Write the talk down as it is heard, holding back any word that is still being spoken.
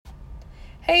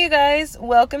Hey you guys,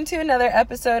 welcome to another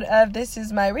episode of This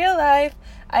Is My Real Life.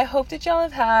 I hope that y'all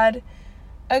have had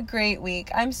a great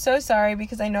week. I'm so sorry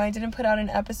because I know I didn't put out an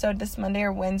episode this Monday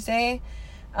or Wednesday.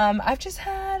 I've just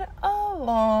had a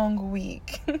long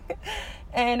week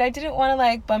and I didn't want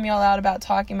to bum y'all out about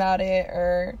talking about it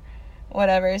or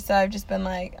whatever, so I've just been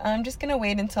I'm just gonna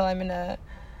wait until I'm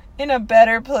in a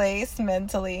better place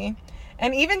mentally.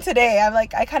 And even today,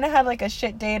 I kind of had a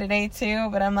shit day today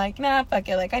too, but I'm nah, fuck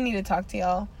it. I need to talk to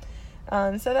y'all.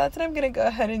 So that's what I'm going to go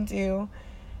ahead and do.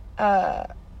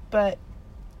 But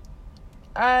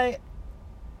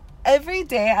every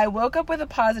day I woke up with a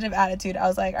positive attitude. I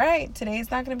was all right, today's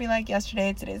not going to be like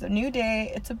yesterday. Today's a new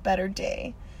day. It's a better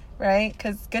day, right?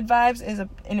 Because good vibes is an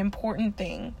important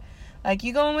thing.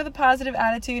 You go in with a positive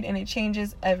attitude and it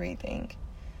changes everything,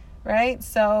 right?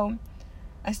 So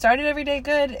I started every day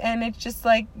good, and it just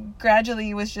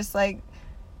gradually was just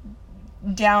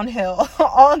downhill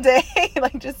all day,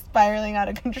 just spiraling out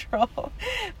of control.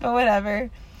 But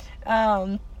whatever.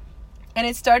 And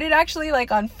it started actually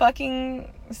on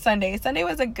fucking Sunday. Sunday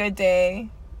was a good day.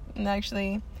 And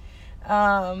actually,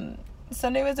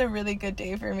 Sunday was a really good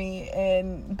day for me.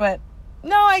 But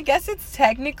no, I guess it's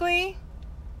technically,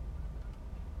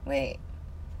 wait,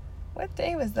 what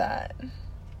day was that?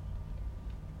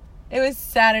 It was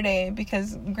Saturday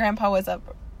because Grandpa was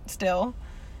up still,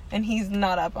 and he's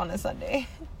not up on a Sunday.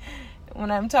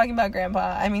 When I'm talking about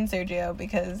Grandpa, I mean Sergio,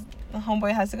 because the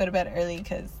homeboy has to go to bed early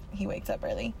because he wakes up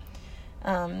early,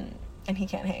 and he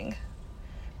can't hang.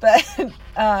 But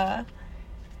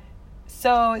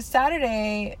so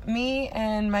Saturday, me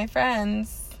and my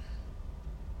friends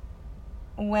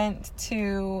went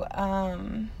to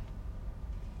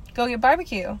go get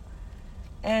barbecue,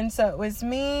 and so it was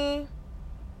me,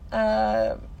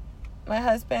 my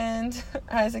husband,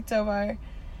 Isaac Tovar,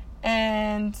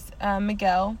 and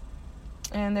Miguel,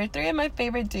 and they're three of my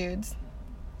favorite dudes,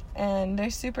 and they're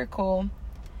super cool,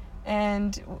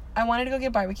 and I wanted to go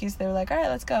get barbecue, so they were all right,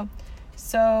 let's go.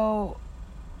 So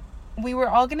we were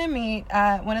all gonna meet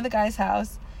at one of the guys'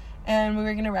 house, and we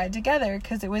were gonna ride together,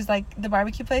 because it was the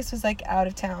barbecue place was out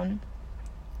of town.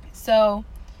 So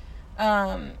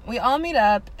we all meet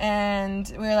up, and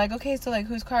we were okay, so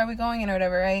whose car are we going in or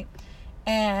whatever, right?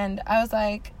 And I was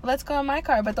let's go in my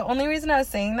car. But the only reason I was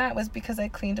saying that was because I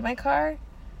cleaned my car.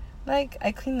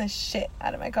 I cleaned the shit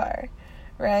out of my car,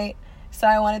 right? So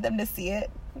I wanted them to see it.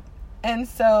 And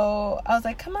so I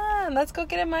was come on, let's go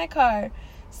get in my car.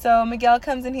 So Miguel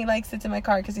comes in, he sits in my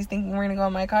car because he's thinking we're gonna go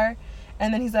in my car.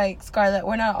 And then he's Scarlett,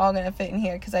 we're not all gonna fit in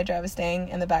here because I drive a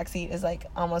Stang and the back seat is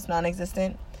almost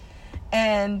non-existent.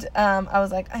 And I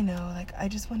was I know, I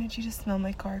just wanted you to smell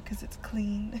my car because it's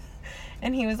clean.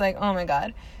 And he was oh my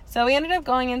God. So we ended up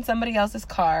going in somebody else's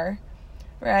car,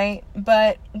 right?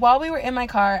 But while we were in my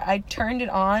car, I turned it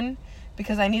on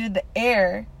because I needed the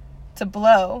air to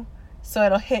blow so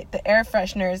it'll hit the air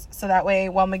fresheners, so that way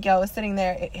while Miguel was sitting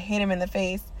there, it hit him in the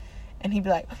face and he'd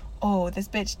be oh, this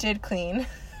bitch did clean.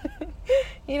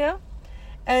 You know?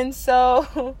 And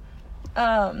so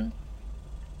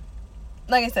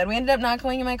like I said, we ended up not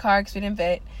going in my car because we didn't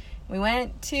fit. We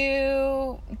went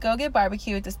to go get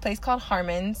barbecue at this place called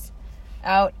Harmon's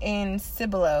out in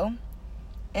Cibolo.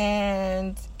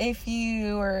 And if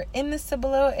you are in the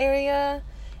Cibolo area,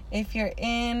 if you're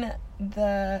in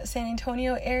the San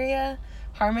Antonio area,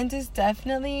 Harmon's is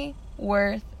definitely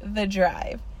worth the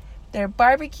drive. Their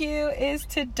barbecue is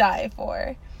to die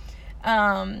for.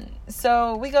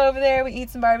 So we go over there, we eat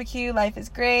some barbecue, life is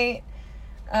great.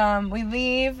 We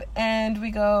leave and we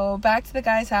go back to the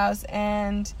guy's house,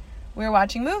 and we were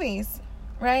watching movies,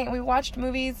 right? We watched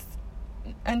movies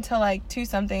until 2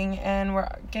 something, and I was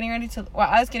getting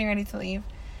ready to leave,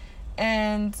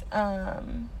 and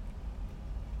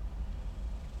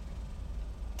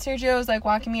Sergio was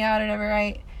walking me out or whatever,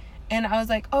 right? And I was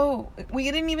oh,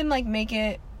 we didn't even make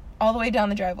it all the way down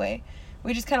the driveway.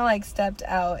 We just kind of stepped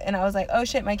out, and I was oh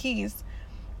shit, my keys.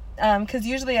 Because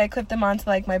usually I clip them onto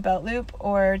my belt loop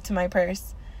or to my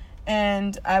purse,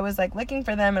 and I was looking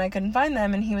for them and I couldn't find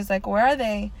them, and he was where are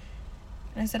they?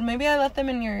 And I said, maybe I left them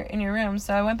in your room.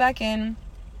 So I went back in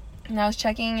and I was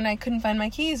checking and I couldn't find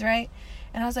my keys, right?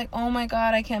 And I was oh my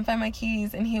God, I can't find my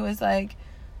keys. And he was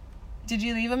did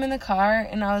you leave them in the car?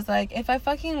 And I was if I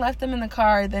fucking left them in the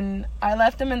car, then I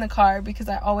left them in the car because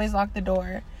I always lock the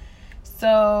door.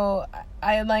 So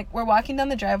I we're walking down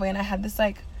the driveway, and I had this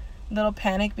little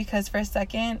panic because for a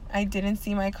second I didn't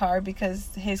see my car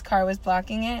because his car was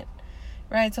blocking it,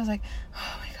 right? So I was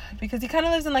oh my God, because he kind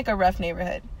of lives in a rough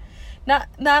neighborhood, not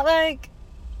I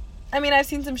mean, I've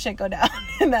seen some shit go down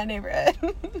in that neighborhood.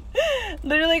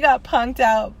 Literally got punked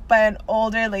out by an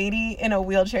older lady in a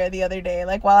wheelchair the other day,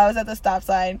 like while I was at the stop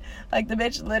sign. Like the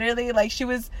bitch literally, like she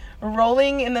was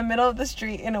rolling in the middle of the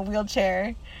street in a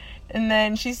wheelchair, and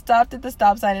then she stopped at the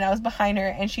stop sign and I was behind her,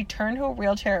 and she turned her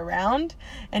wheelchair around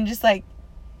and just like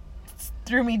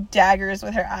threw me daggers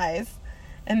with her eyes,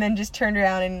 and then just turned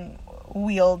around and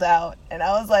wheeled out. And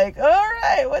I was like, all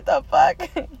right, what the fuck?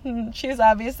 She was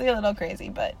obviously a little crazy,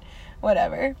 but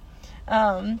whatever.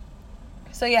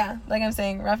 So yeah, like I'm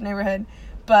saying, rough neighborhood.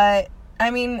 But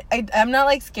I mean, I'm not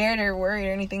like scared or worried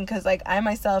or anything, because like I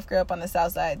myself grew up on the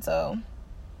south side, so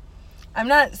I'm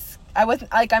never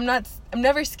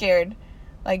scared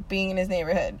like being in his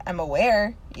neighborhood. I'm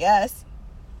aware, yes,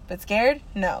 but scared,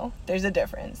 no. There's a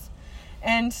difference.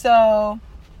 And so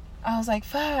I was like,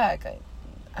 fuck.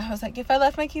 I was like, if I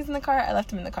left my keys in the car, I left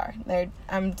them in the car.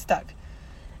 I'm stuck.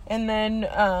 And then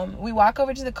we walk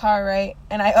over to the car, right?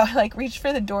 And I like reached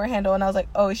for the door handle, and I was like,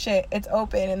 oh shit, it's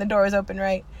open. And the door was open,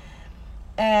 right?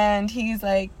 And he's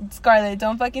like, Scarlett,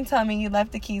 don't fucking tell me you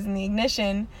left the keys in the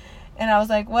ignition. And I was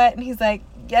like, what? And he's like,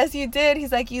 yes, you did.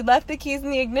 He's like, you left the keys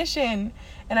in the ignition.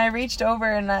 And I reached over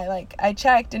and I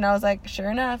checked, and I was like,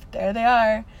 sure enough, there they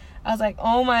are. I was like,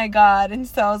 oh my God. And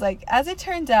so I was like, as it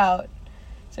turns out,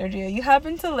 Sergio, you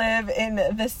happen to live in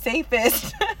the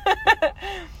safest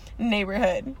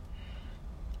neighborhood.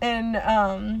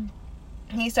 And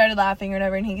he started laughing or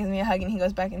whatever, and he gives me a hug, and he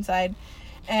goes back inside.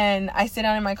 And I sit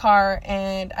down in my car,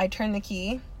 and I turn the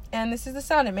key, and this is the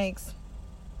sound it makes.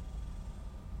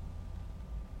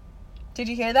 Did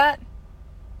you hear that?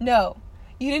 No.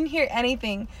 You didn't hear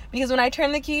anything, because when I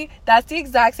turned the key, that's the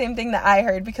exact same thing that I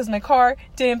heard, because my car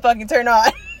didn't fucking turn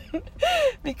on.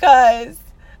 Because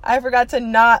I forgot to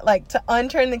to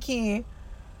unturn the key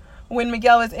when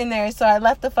Miguel was in there, so I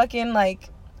left the fucking,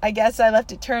 I guess I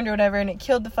left it turned or whatever, and it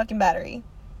killed the fucking battery.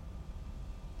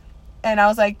 And I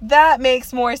was like, that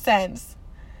makes more sense.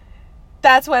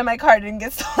 That's why my car didn't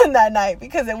get stolen that night,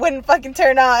 because it wouldn't fucking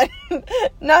turn on.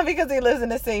 Not because he lives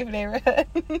in a safe neighborhood.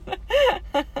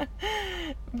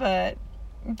 But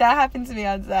that happened to me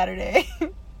on Saturday.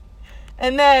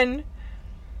 And then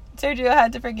Sergio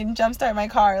had to freaking jumpstart my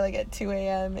car at 2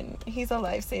 a.m. and he's a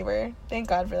lifesaver. Thank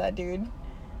God for that dude.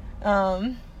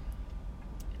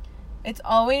 It's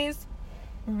always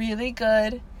really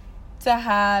good to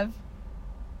have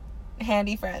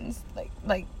handy friends.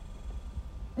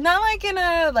 Not in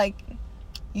a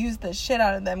use the shit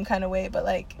out of them kind of way,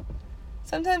 but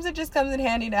sometimes it just comes in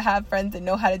handy to have friends that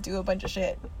know how to do a bunch of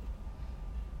shit.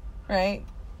 Right?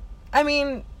 I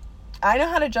mean, I know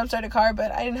how to jumpstart a car,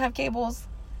 but I didn't have cables,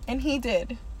 and he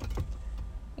did.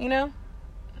 You know?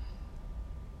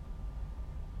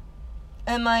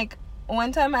 And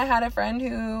one time I had a friend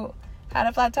who had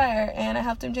a flat tire, and I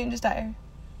helped him change his tire.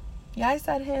 Yeah, I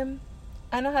said him.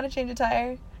 I know how to change a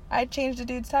tire. I changed a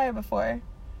dude's tire before.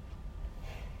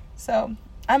 So,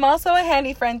 I'm also a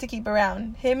handy friend to keep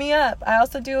around. Hit me up. I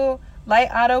also do light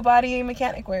auto body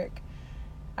mechanic work.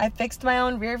 I fixed my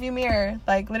own rear view mirror.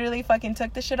 Literally fucking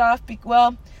took the shit off. It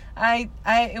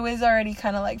was already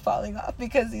kind of falling off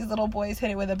because these little boys hit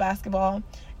it with a basketball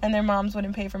and their moms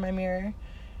wouldn't pay for my mirror.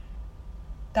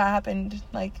 That happened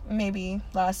maybe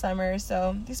last summer.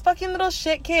 So these fucking little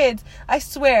shit kids, I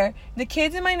swear, the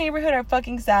kids in my neighborhood are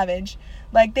fucking savage.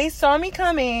 They saw me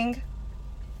coming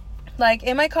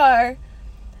in my car,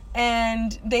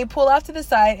 and they pull off to the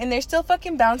side, and they're still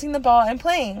fucking bouncing the ball and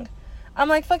playing. I'm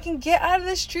like, fucking get out of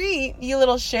the street, you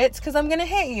little shits, because I'm gonna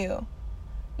hit you.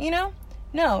 You know?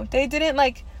 No, they didn't,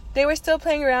 they were still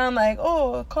playing around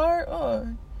oh, a car,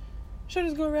 oh, should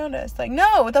just go around us.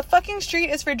 No, the fucking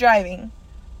street is for driving.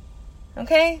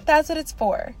 Okay? That's what it's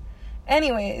for.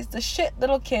 Anyways, the shit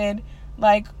little kid,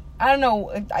 I don't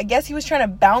know, I guess he was trying to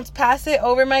bounce past it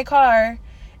over my car,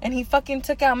 and he fucking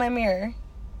took out my mirror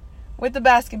with the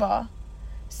basketball.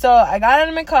 So I got out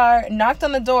of my car, knocked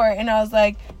on the door, and I was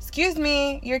like, excuse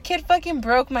me, your kid fucking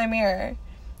broke my mirror.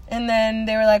 And then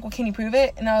they were like, well, can you prove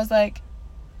it? And I was like,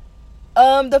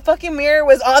 the fucking mirror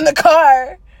was on the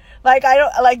car.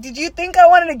 Did you think I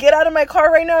wanted to get out of my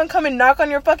car right now and come and knock on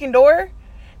your fucking door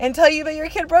and tell you that your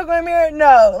kid broke my mirror?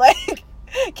 No,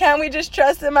 can't we just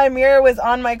trust that my mirror was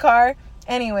on my car?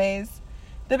 Anyways,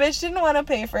 the bitch didn't want to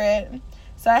pay for it.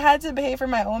 So I had to pay for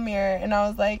my own mirror, and I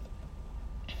was like,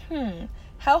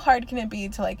 how hard can it be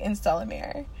to install a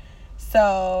mirror?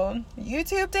 So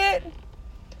YouTubed it.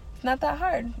 It's not that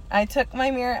hard. I took my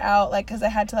mirror out because I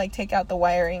had to take out the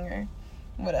wiring or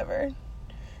whatever,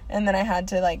 and then I had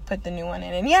to put the new one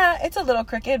in. And yeah, it's a little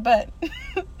crooked, but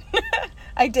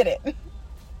I did it.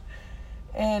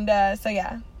 And so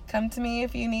yeah, come to me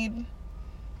if you need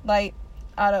light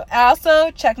auto. I also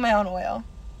check my own oil.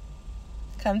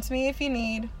 Come to me if you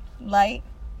need light,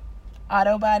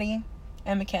 auto body,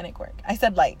 and mechanic work. I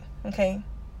said light, okay?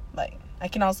 Light. I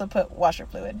can also put washer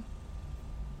fluid.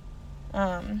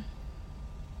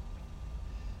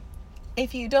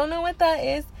 If you don't know what that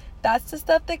is, that's the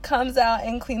stuff that comes out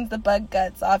and cleans the bug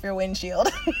guts off your windshield.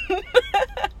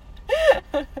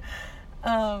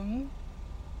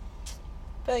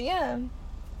 But yeah,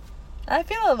 I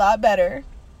feel a lot better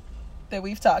that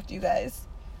we've talked, you guys.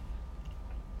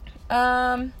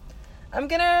 I'm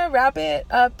gonna wrap it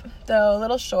up, though, a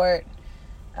little short,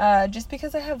 just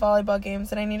because I have volleyball games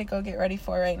that I need to go get ready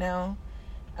for right now.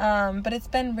 But it's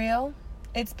been real.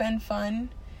 It's been fun.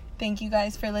 Thank you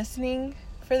guys for listening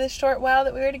for this short while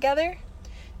that we were together.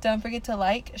 Don't forget to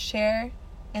like, share,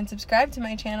 and subscribe to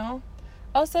my channel.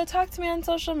 Also, talk to me on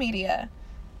social media.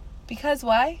 Because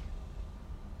why?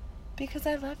 Because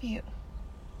I love you.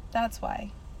 That's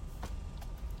why.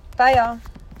 Bye, y'all.